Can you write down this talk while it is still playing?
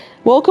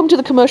Welcome to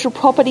the Commercial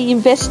Property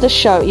Investor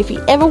Show. If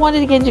you ever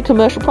wanted to get into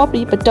commercial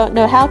property but don't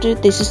know how to,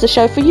 this is the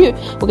show for you.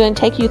 We're going to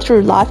take you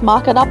through live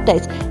market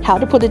updates, how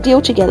to put a deal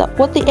together,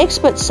 what the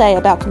experts say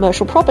about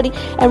commercial property,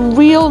 and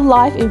real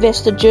life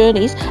investor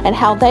journeys and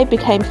how they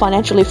became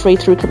financially free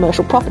through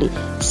commercial property.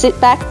 Sit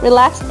back,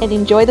 relax, and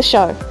enjoy the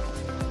show.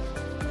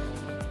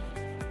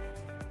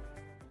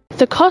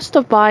 The cost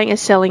of buying and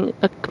selling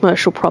a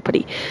commercial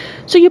property.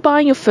 So you're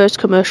buying your first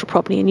commercial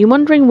property and you're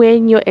wondering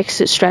when your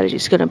exit strategy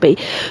is going to be.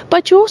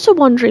 But you're also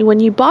wondering, when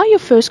you buy your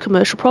first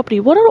commercial property,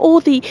 what are all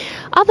the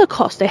other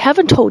costs they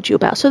haven't told you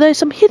about? So there's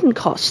some hidden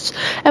costs.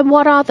 And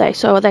what are they?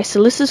 So are they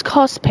solicitors'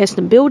 costs, pest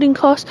and building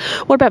costs?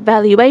 What about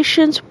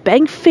valuations,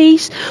 bank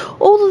fees?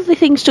 All of the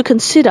things to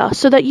consider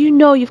so that you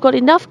know you've got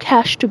enough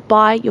cash to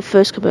buy your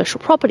first commercial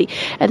property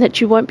and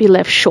that you won't be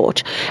left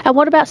short. And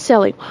what about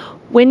selling?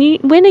 When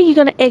are you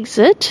going to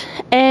exit?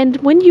 And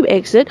when you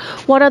exit,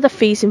 what are the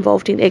fees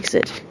involved in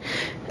exit?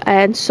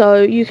 And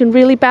so you can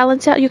really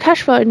balance out your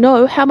cash flow and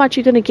know how much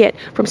you're going to get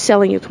from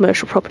selling your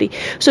commercial property.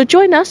 So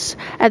join us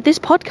at this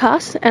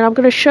podcast, and I'm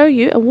going to show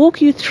you and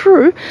walk you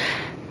through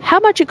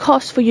how much it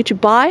costs for you to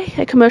buy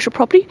a commercial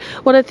property,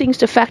 what are the things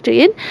to factor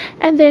in,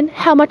 and then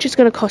how much it's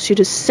going to cost you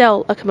to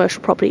sell a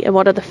commercial property and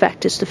what are the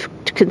factors to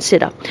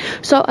consider.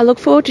 So I look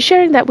forward to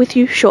sharing that with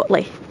you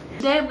shortly.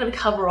 Today I'm going to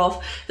cover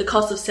off the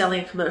cost of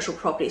selling a commercial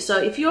property. So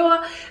if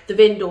you're the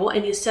vendor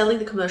and you're selling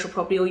the commercial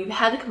property, or you've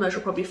had the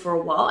commercial property for a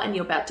while and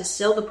you're about to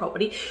sell the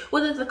property,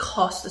 what are the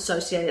costs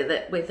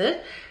associated with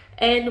it?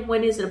 And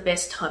when is it the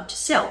best time to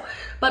sell?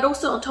 But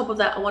also on top of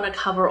that, I want to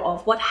cover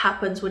off what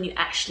happens when you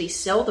actually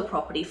sell the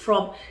property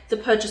from the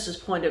purchaser's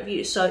point of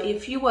view. So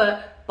if you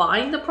were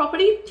buying the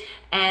property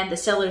and the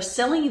seller is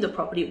selling you the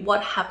property,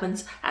 what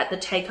happens at the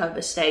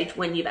takeover stage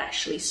when you've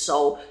actually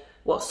sold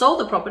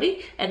the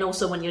property, and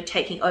also when you're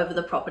taking over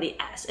the property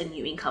as a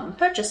new income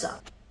purchaser.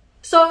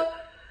 So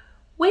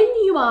when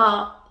you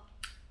are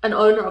an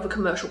owner of a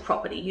commercial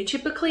property, you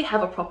typically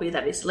have a property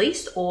that is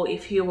leased, or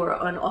if you were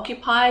an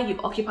occupier,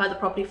 you've occupied the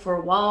property for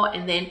a while,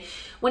 and then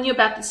when you're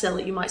about to sell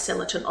it, you might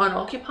sell it to an owner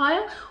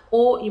occupier,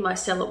 or you might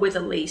sell it with a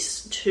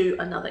lease to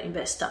another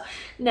investor.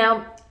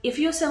 Now, if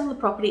you're selling the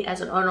property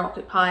as an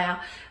owner-occupier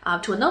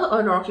to another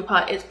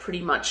owner-occupier, it's pretty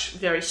much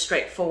very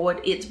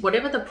straightforward. It's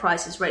whatever the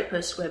price is, rate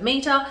per square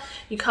meter,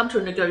 you come to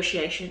a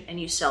negotiation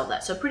and you sell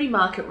that. So pretty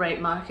market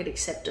rate, market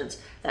acceptance,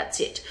 that's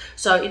it.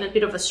 So in a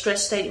bit of a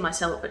stress state, you might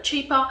sell it for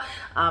cheaper.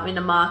 In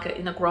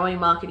a growing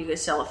market, you can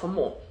sell it for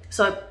more.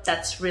 So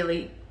that's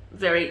really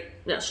very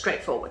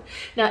straightforward.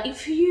 Now,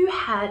 if you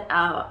had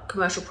a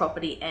commercial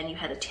property and you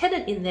had a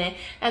tenant in there,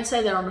 and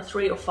say they're on a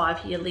 3 or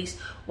 5 year lease,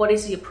 what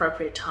is the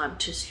appropriate time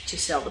to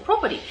sell the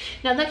property?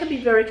 Now, that can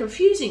be very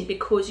confusing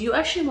because you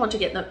actually want to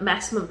get the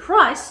maximum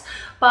price,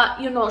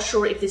 but you're not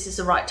sure if this is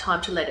the right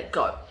time to let it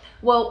go.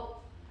 Well,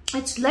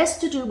 it's less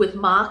to do with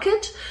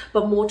market,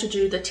 but more to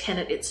do with the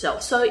tenant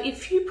itself. So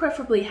if you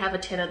preferably have a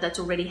tenant that's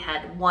already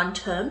had one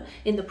term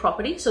in the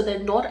property, so they're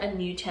not a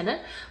new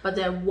tenant, but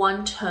they're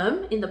one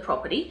term in the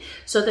property,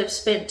 so they've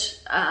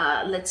spent,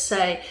 let's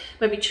say,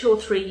 maybe 2 or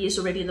 3 years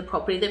already in the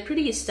property, they're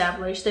pretty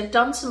established, they've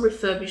done some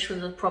refurbishment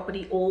of the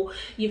property, or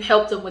you've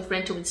helped them with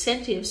rental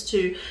incentives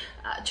to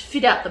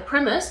fit out the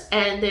premise,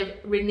 and they've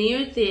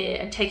renewed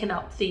and taken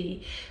up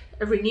the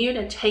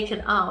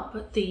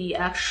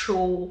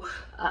actual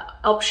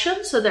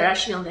option. So they're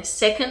actually on their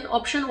second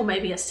option, or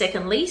maybe a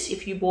second lease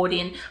if you bought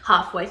in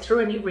halfway through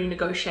and you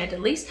renegotiated a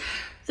lease.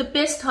 The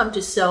best time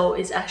to sell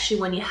is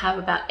actually when you have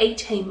about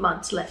 18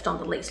 months left on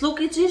the lease. Look,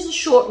 it is a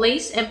short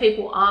lease and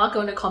people are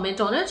going to comment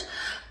on it,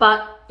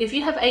 but if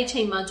you have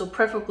 18 months, or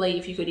preferably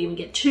if you could even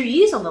get 2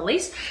 years on the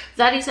lease,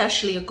 that is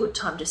actually a good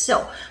time to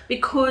sell,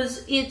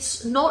 because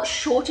it's not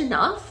short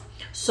enough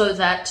so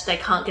that they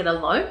can't get a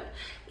loan.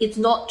 It's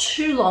not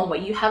too long where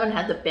you haven't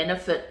had the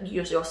benefit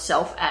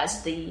yourself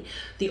as the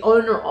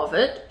owner of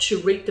it to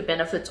reap the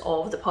benefits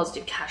of the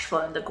positive cash flow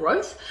and the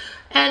growth.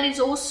 And it's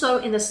also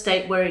in a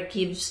state where it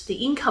gives the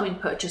incoming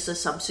purchaser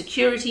some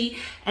security,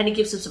 and it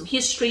gives them some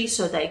history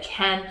so they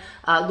can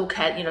look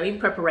at, in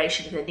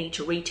preparation if they need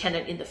to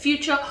re-tenant in the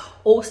future,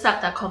 or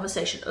start that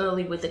conversation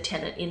early with the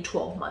tenant in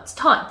 12 months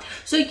time.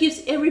 So it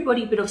gives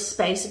everybody a bit of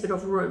space, a bit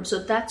of room. So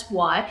that's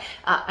why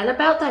at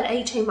about that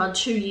 18-month,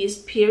 2 years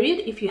period,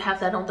 if you have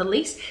that on the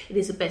lease, it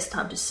is the best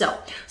time to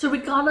sell. So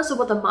regardless of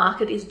what the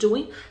market is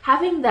doing,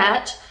 having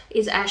that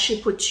is actually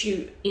puts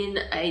you in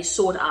a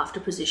sought after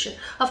position.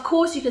 Of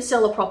course, you can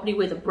sell a property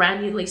with a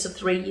brand new lease of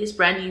 3 years,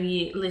 brand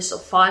new lease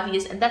of 5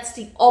 years, and that's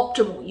the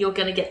optimal. You're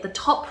going to get the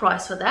top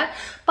price for that.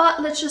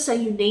 But let's just say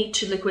you need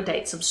to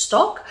liquidate some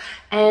stock,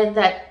 and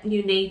that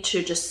you need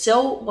to just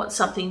sell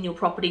something in your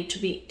property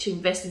to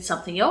invest in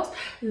something else,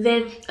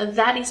 then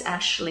that is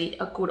actually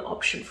a good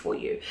option for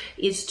you,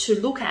 is to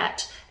look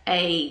at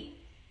a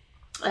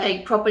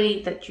a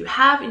property that you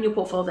have in your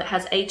portfolio that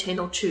has 18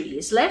 or 2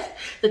 years left,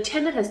 the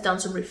tenant has done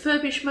some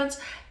refurbishments,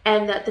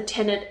 and that the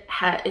tenant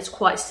is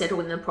quite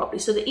settled in the property.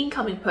 So the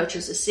incoming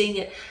purchaser is seeing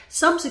it,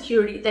 some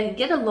security, they can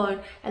get a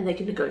loan and they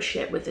can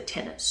negotiate with the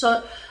tenant.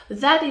 So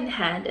that in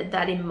hand and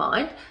that in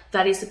mind,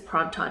 that is the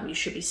prime time you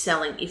should be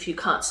selling if you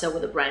can't sell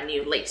with a brand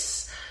new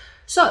lease.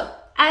 So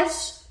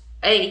as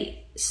a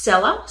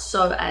seller,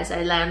 so as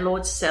a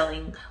landlord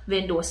selling,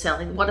 vendor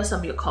selling, what are some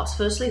of your costs?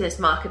 Firstly, there's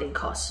marketing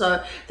costs.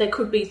 So there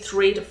could be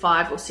 $3,000 to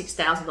 $5,000 or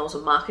 $6,000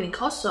 of marketing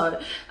costs. So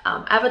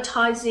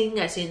advertising,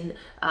 as in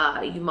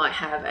you might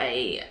have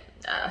a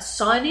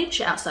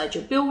signage outside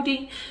your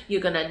building.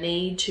 You're going to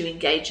need to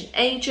engage an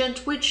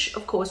agent, which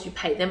of course you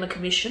pay them a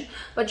commission,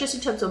 but just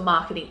in terms of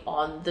marketing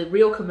on the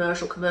real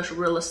commercial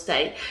real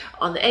estate,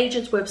 on the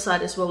agent's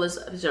website, as well as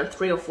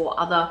 3 or 4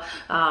 other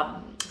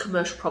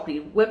commercial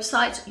property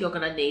websites, you're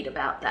going to need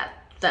about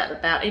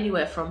about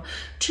anywhere from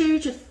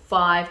 $2,000 to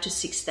 $5,000 to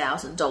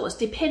 $6,000,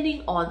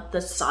 depending on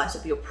the size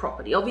of your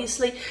property.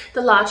 Obviously,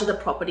 the larger the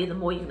property, the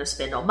more you're going to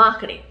spend on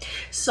marketing.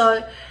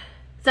 So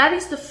that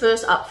is the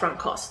first upfront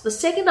cost. The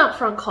second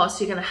upfront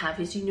cost you're going to have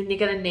is you're going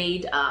to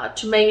need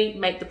to maybe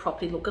make the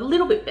property look a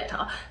little bit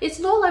better. It's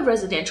not like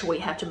residential where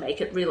you have to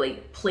make it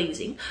really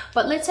pleasing,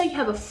 but let's say you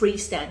have a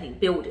freestanding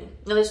building.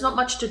 Now, there's not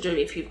much to do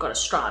if you've got a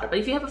strata, but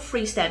if you have a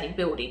freestanding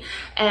building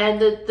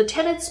and the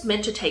tenant's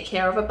meant to take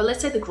care of it, but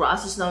let's say the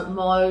grass is not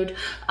mowed,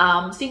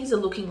 things are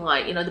looking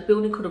like, the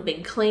building could have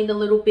been cleaned a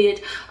little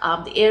bit,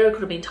 the area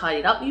could have been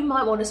tidied up, you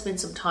might want to spend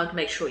some time to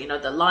make sure,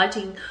 the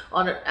lighting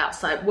on it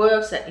outside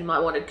works, that you might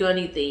want to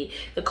gurney the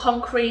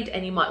concrete,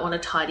 and you might want to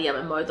tidy up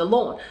and mow the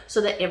lawn so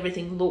that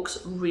everything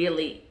looks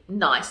really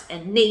nice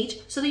and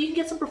neat, so that you can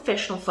get some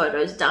professional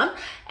photos done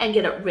and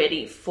get it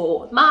ready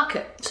for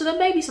market. So there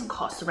may be some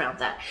costs around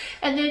that.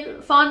 And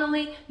then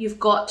finally, you've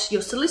got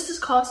your solicitor's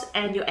costs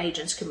and your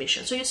agent's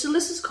commission. So your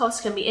solicitor's costs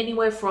can be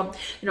anywhere from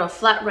a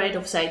flat rate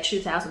of say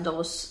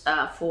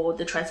 $2,000 for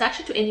the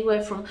transaction to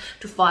anywhere from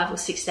to $5,000 or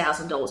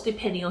 $6,000,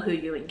 depending on who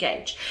you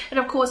engage. And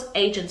of course,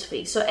 agent's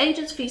fees. So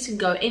agent's fees can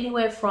go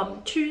anywhere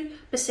from 2%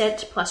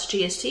 plus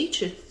GST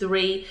to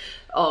 3%,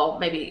 or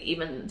maybe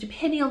even,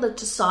 depending on the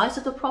size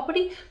of the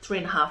property,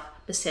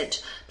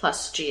 3.5%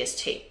 plus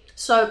GST.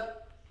 So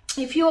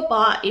if you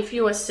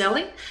are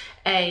selling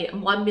a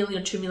 $1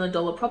 million, $2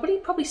 million property,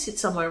 probably sits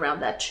somewhere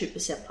around that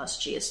 2% plus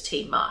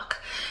GST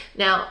mark.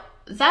 Now,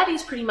 that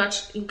is pretty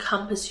much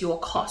encompass your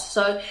cost.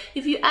 So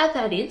if you add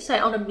that in, say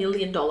on $1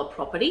 million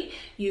property,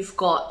 you've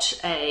got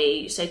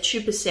a say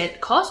 2%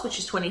 cost, which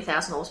is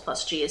 $20,000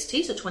 plus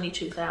GST, so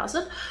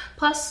 $22,000,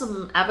 plus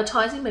some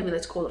advertising, maybe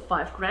let's call it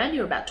 $5,000,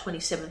 you're about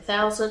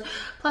 $27,000,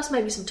 plus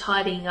maybe some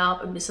tidying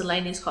up and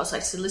miscellaneous costs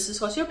like solicitor's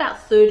costs, you're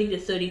about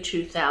 $30,000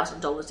 to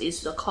 $32,000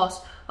 is the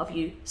cost of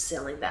you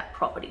selling that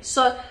property.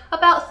 So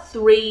about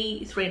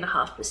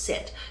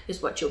 3.5%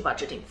 is what you're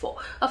budgeting for.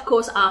 Of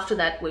course, after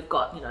that, we've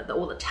got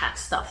all the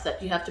tax stuff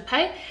that you have to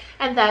pay,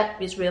 and that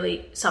is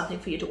really something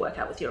for you to work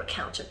out with your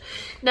accountant.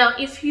 Now,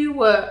 if you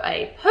were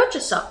a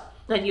purchaser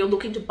and you're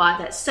looking to buy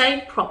that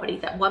same property,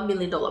 that $1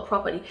 million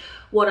property,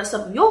 what are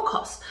some of your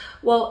costs?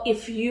 Well,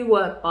 if you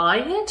were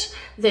buying it,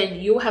 then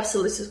you'll have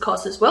solicitor's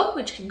costs as well,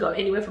 which can go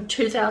anywhere from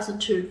 $2,000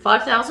 to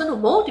 $5,000 or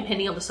more,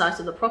 depending on the size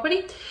of the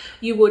property.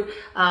 You would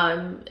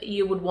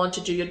want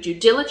to do your due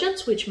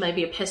diligence, which may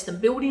be a pest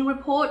and building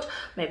report,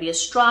 maybe a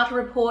strata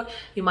report.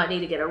 You might need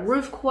to get a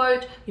roof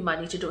quote. You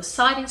might need to do a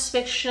site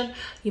inspection.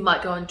 You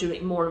might go and do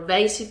more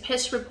invasive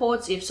pest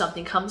reports. If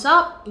something comes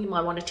up, you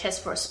might want to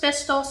test for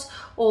asbestos.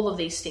 All of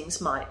these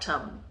things might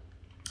come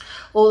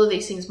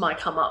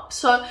up.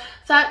 So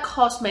that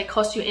cost may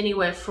cost you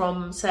anywhere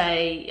from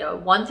say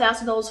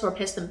 $1,000 for a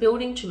pest and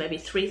building to maybe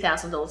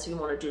 $3,000 if you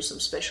want to do some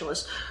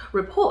specialist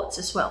reports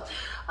as well.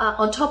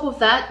 On top of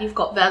that, you've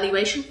got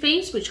valuation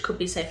fees, which could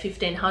be say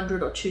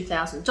 $1,500 or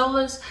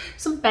 $2,000,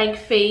 some bank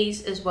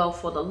fees as well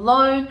for the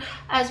loan,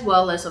 as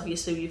well as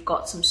obviously you've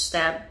got some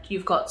stamp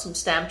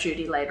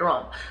duty later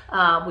on,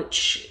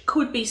 which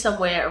could be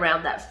somewhere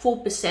around that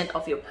 4%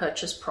 of your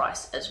purchase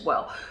price as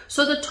well.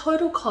 So the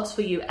total cost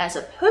for you as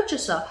a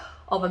purchaser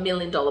of $1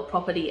 million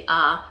property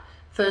are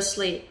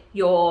firstly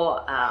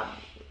your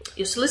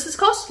solicitor's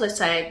costs. Let's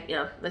say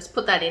let's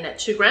put that in at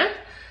 $2,000.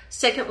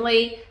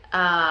 Secondly,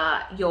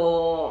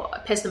 your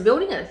pest and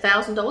building at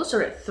 $1,000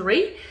 or at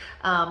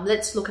 $3,000.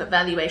 Let's look at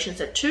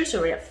valuations at $2,000,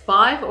 so we're at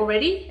 $5,000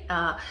 already.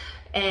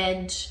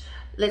 And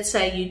let's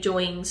say you're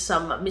doing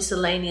some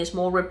miscellaneous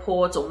more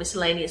reports or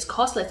miscellaneous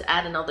costs. Let's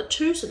add another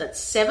 $2,000, so that's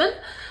 $7,000.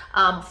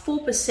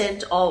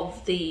 4%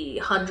 of the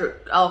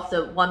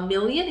 1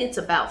 million, it's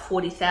about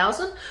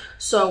 40,000.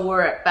 So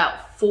we're at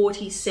about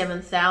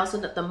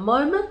 47,000 at the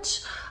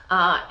moment.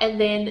 And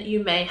then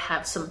you may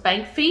have some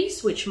bank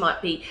fees, which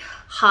might be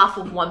half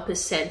of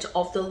 1%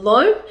 of the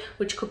loan,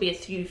 which could be a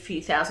few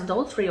 $1,000s,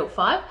 $3 or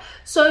 $5.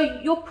 So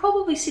you're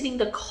probably sitting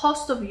the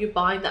cost of you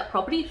buying that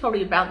property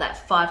probably around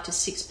that 5 to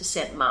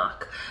 6%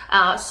 mark.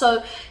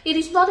 So it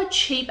is not a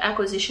cheap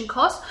acquisition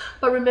cost,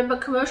 but remember,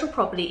 commercial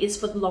property is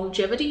for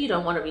longevity. You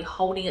don't want to be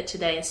holding it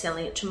today and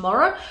selling it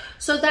tomorrow.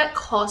 So that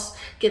cost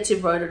gets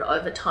eroded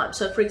over time.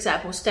 So for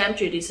example, stamp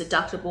duty is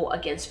deductible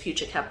against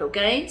future capital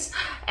gains,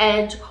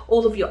 and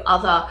all of your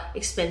other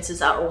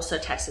expenses are also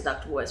tax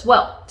deductible as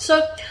well.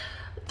 So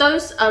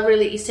those are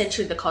really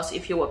essentially the cost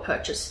if you were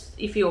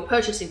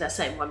purchasing that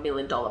same $1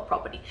 million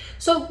property.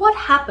 So what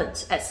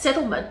happens at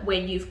settlement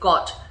when you've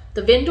got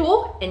the vendor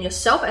and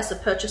yourself as the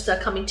purchaser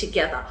coming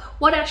together?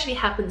 What actually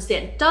happens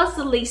then? Does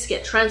the lease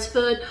get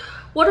transferred?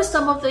 What are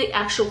some of the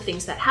actual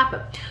things that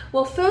happen?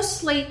 Well,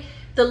 firstly,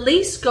 the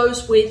lease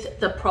goes with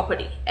the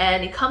property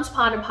and it comes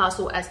part and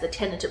parcel as the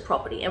tenanted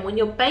property. And when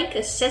your bank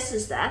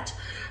assesses that,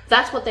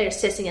 that's what they're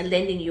assessing and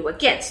lending you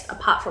against,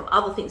 apart from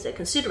other things they're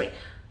considering.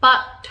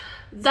 But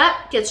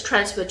that gets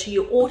transferred to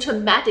you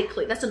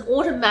automatically. That's an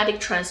automatic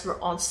transfer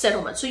on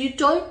settlement. So you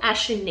don't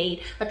actually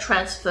need a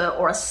transfer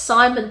or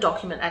assignment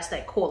document, as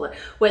they call it,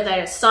 where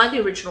they assign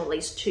the original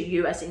lease to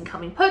you as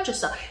incoming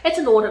purchaser. It's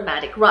an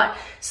automatic right.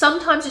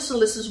 Sometimes your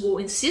solicitors will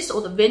insist, or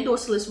the vendor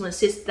solicitor will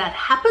insist, that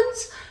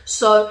happens.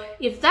 So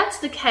if that's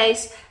the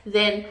case,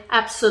 then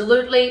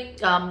absolutely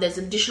there's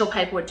additional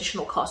paper,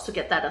 additional cost to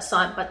get that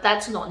assigned, but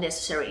that's not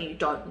necessary and you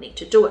don't need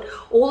to do it.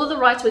 All of the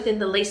rights within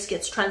the lease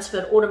gets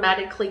transferred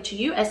automatically to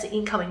you as the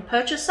incoming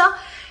purchaser.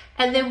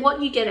 And then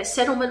what you get as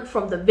settlement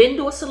from the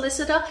vendor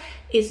solicitor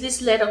is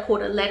this letter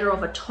called a letter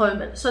of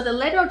atonement. So the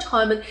letter of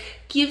atonement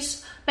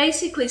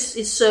basically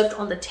is served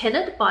on the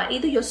tenant by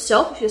either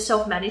yourself, if you're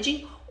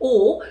self-managing,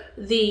 or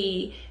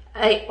the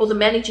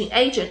managing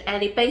agent,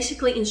 and it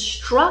basically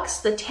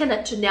instructs the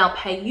tenant to now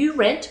pay you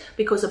rent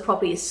because the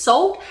property is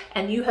sold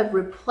and you have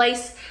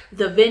replaced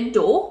the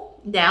vendor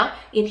now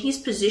in his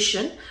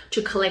position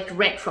to collect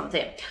rent from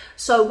them.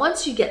 So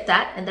once you get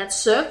that and that's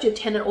served, your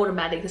tenant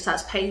automatically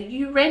starts paying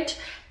you rent,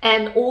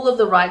 and all of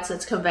the rights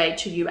that's conveyed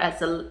to you as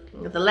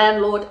the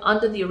landlord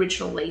under the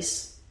original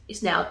lease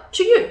is now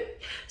to you.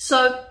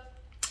 So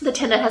the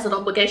tenant has an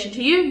obligation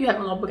to you, you have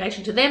an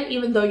obligation to them,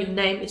 even though your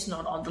name is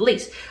not on the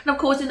lease. And of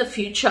course, in the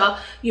future,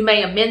 you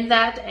may amend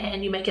that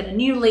and you may get a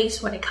new lease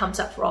when it comes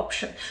up for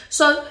option.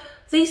 So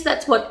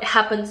that's what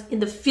happens in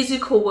the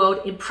physical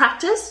world in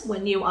practice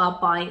when you are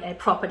buying a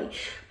property.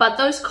 But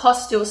those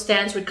costs still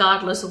stands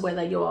regardless of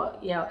whether you're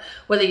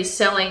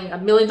selling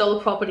 $1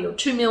 million property or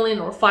 $2 million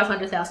or a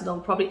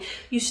 $500,000 property.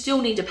 You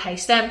still need to pay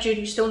stamp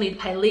duty, you still need to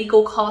pay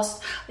legal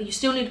costs, you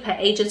still need to pay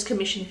agent's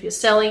commission if you're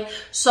selling.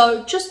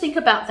 So just think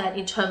about that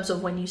in terms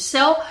of when you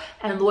sell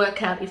and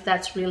work out if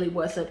that's really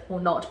worth it or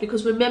not.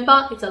 Because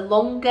remember, it's a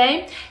long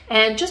game,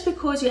 and just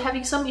because you're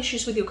having some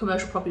issues with your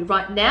commercial property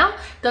right now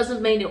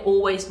doesn't mean it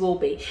always will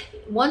be.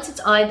 Once it's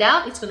ironed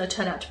out, it's going to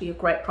turn out to be a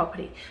great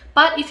property.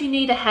 But if you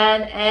need a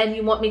hand and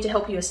you want me to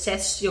help you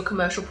assess your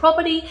commercial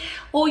property,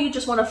 or you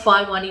just want to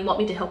find one and you want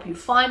me to help you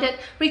find it,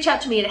 reach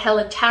out to me at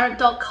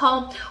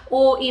helentarrant.com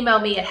or email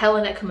me at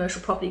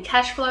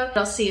helen@commercialpropertycashflow.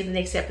 I'll see you in the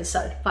next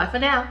episode. Bye for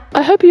now.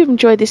 I hope you've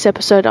enjoyed this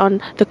episode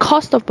on the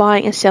cost of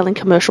buying and selling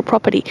commercial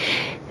property.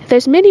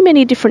 There's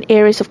many different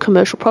areas of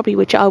commercial property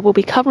which I will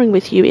be covering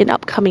with you in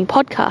upcoming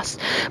podcasts.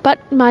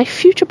 But my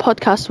future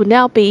podcasts will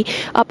now be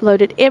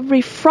uploaded every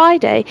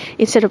Friday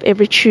instead of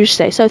every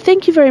Tuesday. So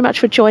thank you very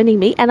much for joining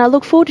me, and I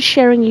look forward to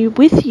sharing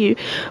with you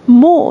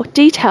more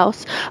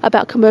details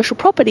about commercial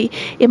property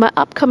in my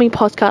upcoming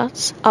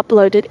podcasts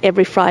uploaded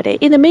every Friday.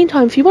 In the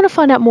meantime, if you want to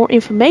find out more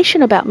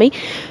information about me,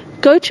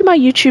 go to my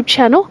YouTube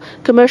channel,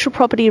 Commercial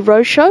Property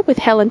Roadshow with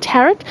Helen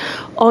Tarrant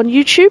on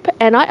YouTube,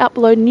 and I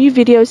upload new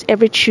videos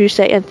every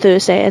Tuesday and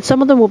Thursday, and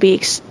some of them will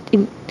be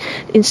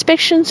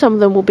inspections, some of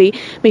them will be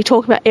me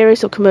talking about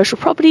areas of commercial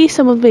property,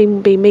 some of them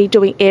will be me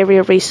doing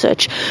area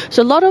research.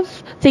 So a lot of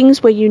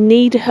things where you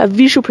need a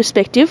visual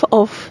perspective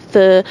of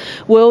the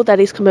world that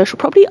is commercial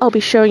property, I'll be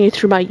showing you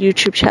through my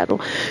YouTube channel.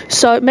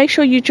 So make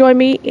sure you join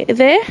me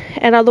there,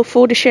 and I look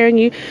forward to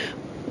sharing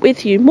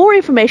with you more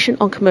information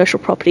on commercial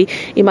property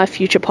in my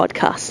future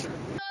podcasts.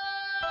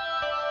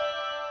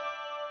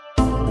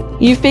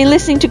 You've been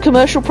listening to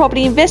Commercial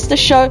Property Investor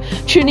Show.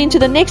 Tune in to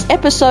the next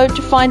episode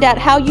to find out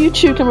how you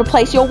too can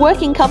replace your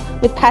work income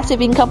with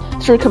passive income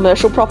through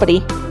commercial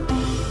property.